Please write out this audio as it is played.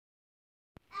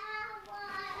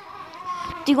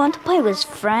Do you want to play with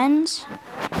friends?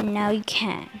 Now you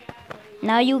can.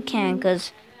 Now you can,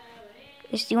 because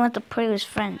if you want to play with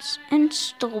friends,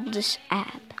 install this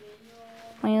app.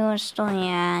 When you install,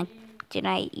 yeah, did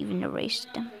I even erase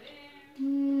them?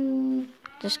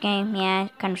 This game, yeah,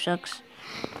 it kind of sucks.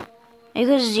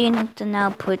 Because you need to now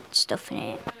put stuff in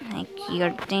it, like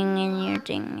your thing and your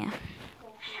thing, yeah.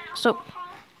 So,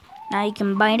 now you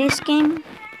can buy this game,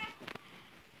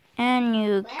 and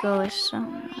you go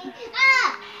somewhere.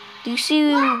 Do you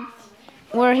see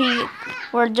where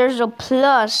there's a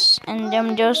plus, and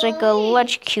then there's like a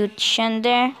electrocution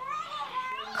there?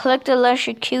 Click the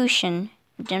electrocution,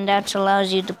 then that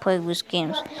allows you to play with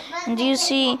games. And do you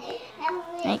see,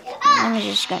 like, let me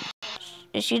just go.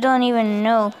 If you don't even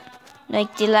know,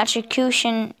 like the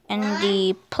electrocution and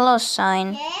the plus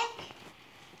sign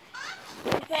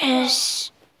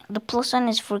is, the plus sign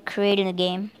is for creating a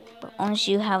game. But once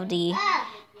you have the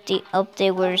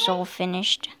update where it's all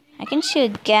finished, I can see a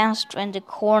gas in the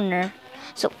corner.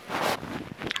 So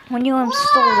when you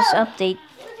install this update,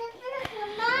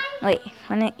 wait,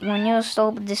 when you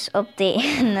install this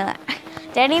update, no,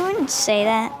 did I even say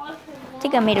that? I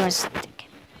think I made a mistake.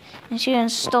 And you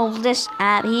install this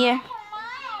app here.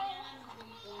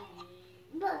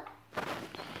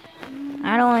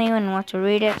 I don't even want to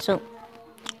read it, so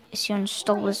if you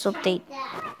install this update.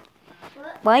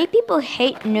 Why people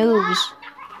hate noobs?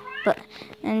 But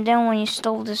and then when you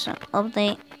install this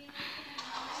update,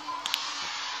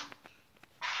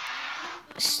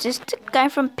 is this the guy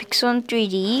from Pixel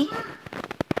 3D?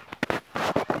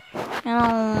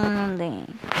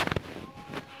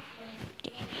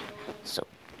 So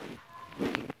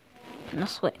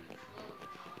let's wait.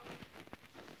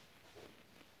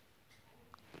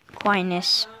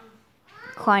 Quietness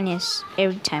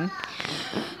every time.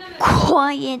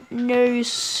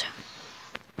 Quietness.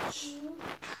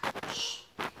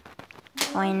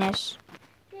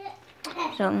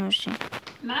 So let me see.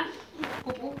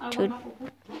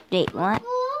 Wait, what?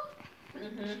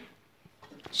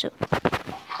 So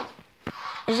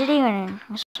is it even?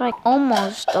 It's like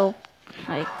almost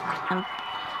like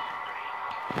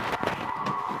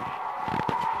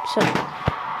so.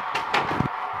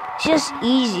 It's just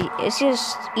easy. It's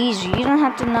just easy. You don't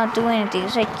have to not do anything.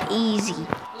 It's like easy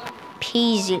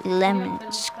peasy lemon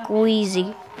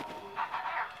squeezy.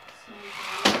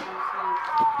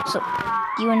 So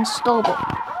you install it.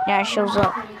 Yeah, it shows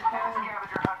up.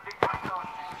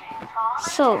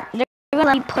 So they're gonna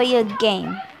let me play a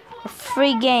game, a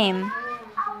free game,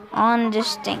 on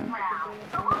this thing.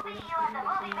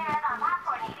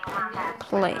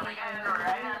 Play.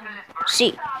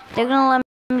 See, they're gonna let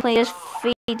me play this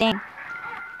free thing.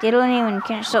 They don't even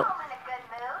care. So,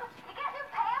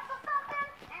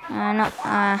 no,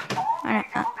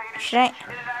 should I?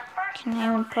 Can I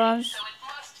even pause?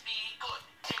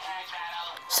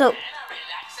 So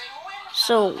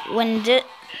when to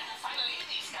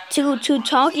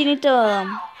talk, you need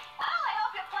to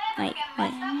wait.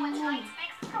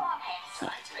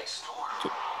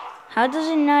 How does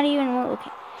it not even work?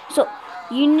 Okay, so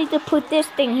you need to put this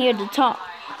thing here to talk,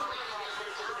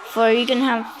 for you can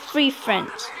have free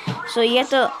friends. So you have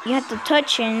to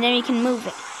touch it, and then you can move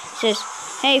it. It says,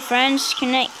 "Hey friends,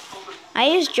 can I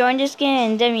just joined this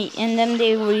game," and then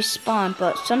they respawn,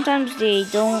 but sometimes they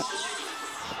don't.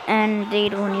 And they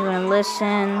don't even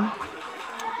listen.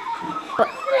 But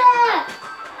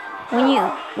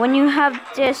when you have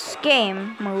this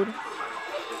game mode,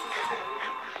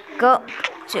 go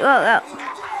to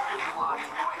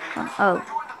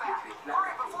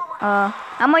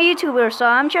I'm a YouTuber, so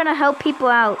I'm trying to help people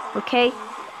out, okay?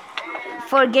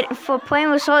 For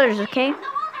playing with others, okay?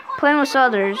 Playing with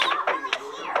others.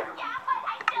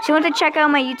 So you want to check out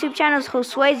my YouTube channel, it's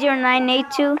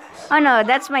Josue0982. Oh no,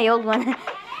 that's my old one.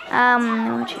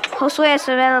 Josue has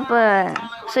developed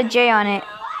a J on it.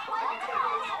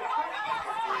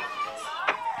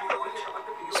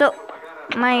 So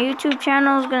my YouTube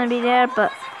channel is gonna be there,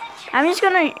 but I'm just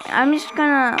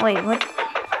gonna wait.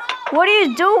 What are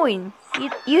you doing?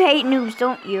 You hate noobs,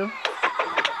 don't you?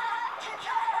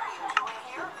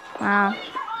 Wow.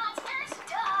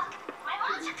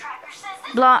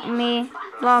 Block me.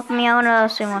 I wanna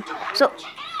say more. So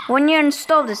when you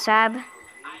install this app,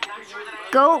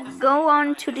 go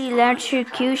on to the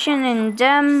electrocution, and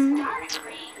then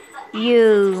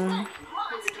you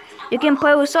can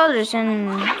play with others,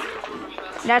 and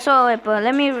that's all. But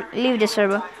let me leave the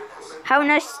server. Have a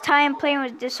nice time playing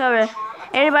with this server.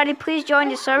 Everybody, please join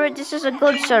the server. This is a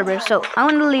good server. So I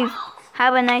want to leave.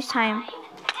 Have a nice time.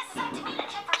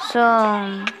 So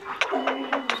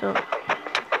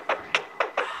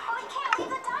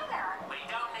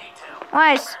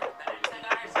why is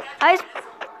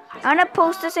I'm gonna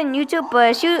post this in YouTube,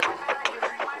 but you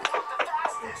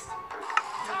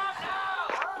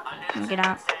get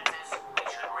out.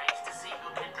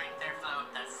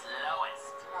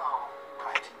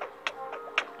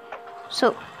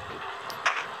 So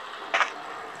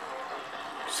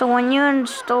when you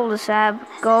install this app,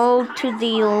 go to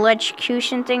the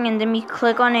electrocution thing, and then you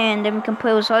click on it, and then you can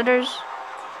play with others,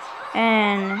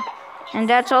 and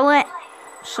that's all it.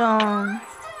 So,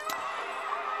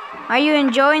 are you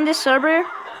enjoying this server?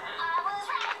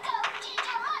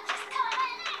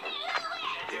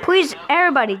 Please,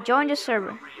 everybody, join the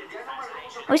server.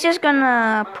 We're just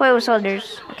gonna play with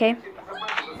others, okay?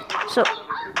 So,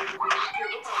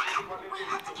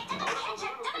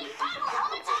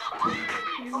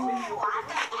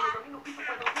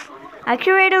 I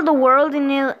created the world,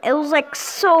 and it was like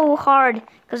so hard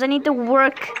because I need to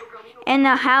work, and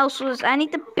the house I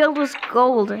need to build with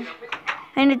gold,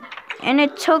 and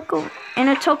it took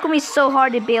me so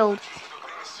hard to build.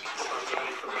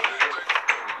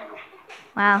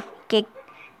 Wow. Okay.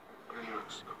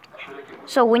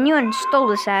 So when you install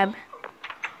this app,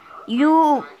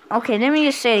 okay, let me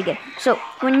just say it again. So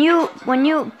when you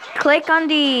click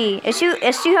on as you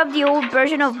have the old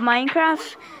version of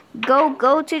Minecraft,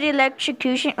 go to the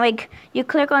electrocution, like you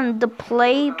click on the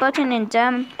play button, and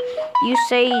then you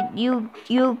say you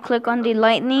click on the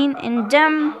lightning, and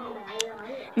then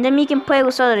you can play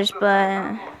with others.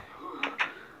 But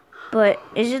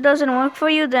if it doesn't work for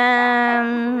you,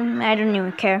 then I don't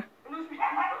even care.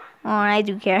 Or I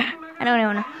do care. I don't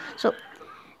even know. So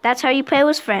that's how you play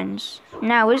with friends.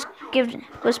 Now let's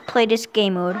play this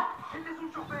game mode.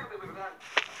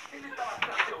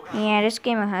 Yeah, this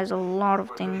game has a lot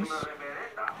of things.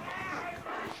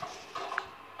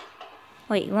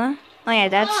 Wait, what? Oh yeah,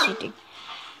 that's cheating.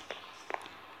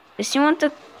 If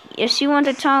you want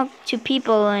to talk to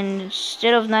people, and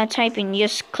instead of not typing, you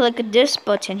just click this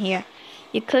button here.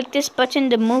 You click this button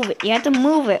to move it. You have to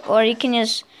move it, or you can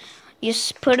just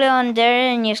put it on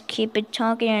there and just keep it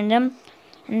talking, and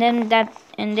then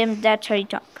that's how you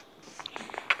talk.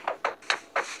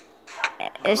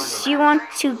 If you want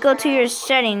to go to your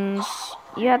settings,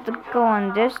 you have to go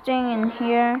on this thing in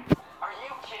here,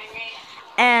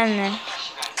 and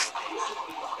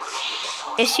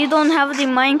if you don't have the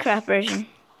Minecraft version,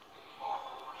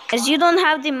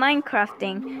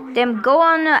 thing, then go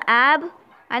on the app.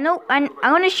 I'm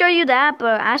gonna show you the app,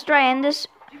 but after I end this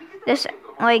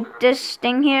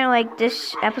thing here, like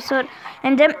this episode,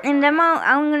 and then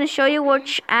I'm gonna show you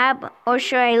which app, or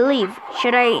should I leave?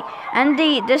 Should I end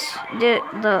the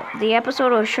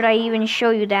episode, or should I even show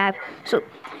you the app? So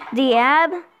the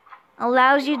app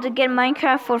allows you to get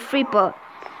Minecraft for free, but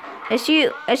it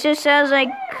just says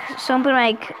like something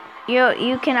like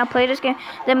you cannot play this game.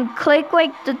 Then click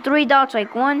like the 3 dots,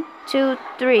 like 1, 2,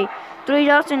 3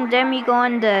 dots, and then you go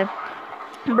on the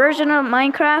version of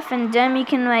Minecraft, and then you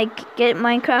can like get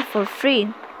Minecraft for free,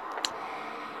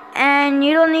 and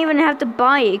you don't even have to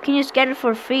buy it. You can just get it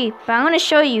for free. But I'm gonna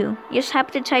show you. You just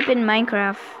have to type in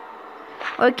Minecraft,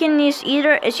 or you can use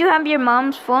either. If you have your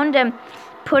mom's phone, then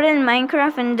put in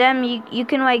Minecraft, and then you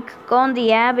can like go on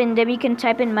the app, and then you can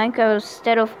type in Minecraft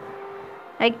instead of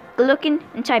like looking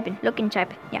and typing.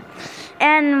 Yeah.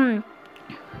 And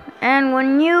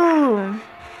when you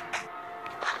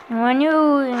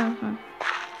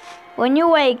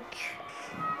like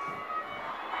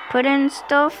put in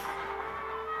stuff.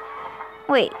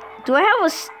 Wait, do I have a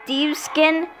Steve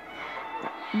skin?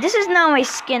 This is not my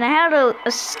skin. I had a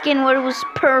skin where it was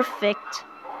perfect.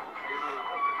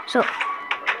 So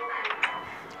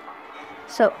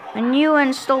when you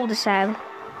install this app,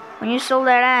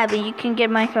 that app, you can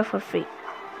get Minecraft for free.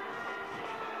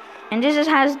 And this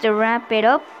has to wrap it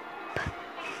up.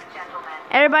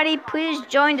 Everybody, please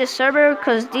join the server,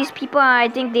 because these people, I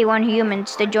think they want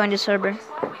humans to join the server.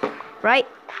 Right?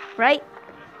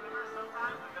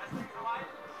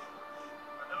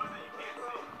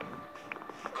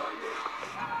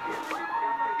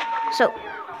 So,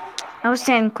 I was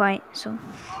staying quiet, so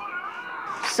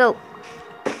still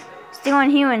on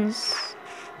humans.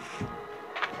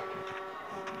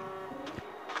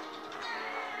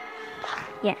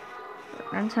 Yeah,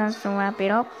 that has to wrap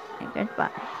it up, and goodbye.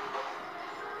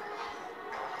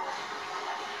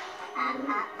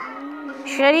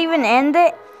 Should I even end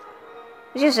it?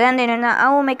 Just end it, and I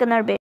will make another bit.